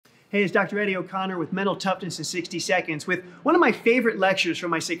Hey, it's Dr. Eddie O'Connor with Mental Toughness in 60 Seconds with one of my favorite lectures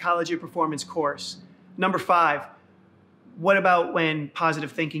from my Psychology of Performance course. Number 5, what about when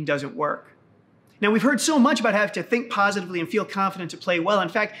positive thinking doesn't work? Now, we've heard so much about having to think positively and feel confident to play well. In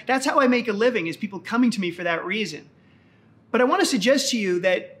fact, that's how I make a living, is people coming to me for that reason. But I want to suggest to you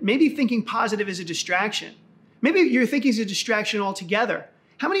that maybe thinking positive is a distraction. Maybe your thinking is a distraction altogether.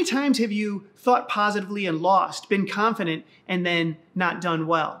 How many times have you thought positively and lost, been confident, and then not done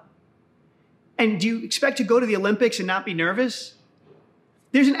well? And do you expect to go to the Olympics and not be nervous?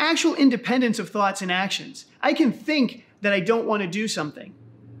 There's an actual independence of thoughts and actions. I can think that I don't want to do something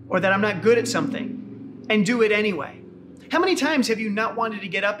or that I'm not good at something and do it anyway. How many times have you not wanted to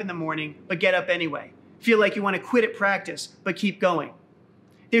get up in the morning but get up anyway? Feel like you want to quit at practice but keep going?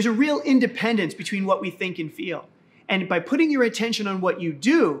 There's a real independence between what we think and feel. And by putting your attention on what you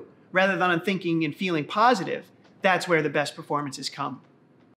do rather than on thinking and feeling positive, that's where the best performances come.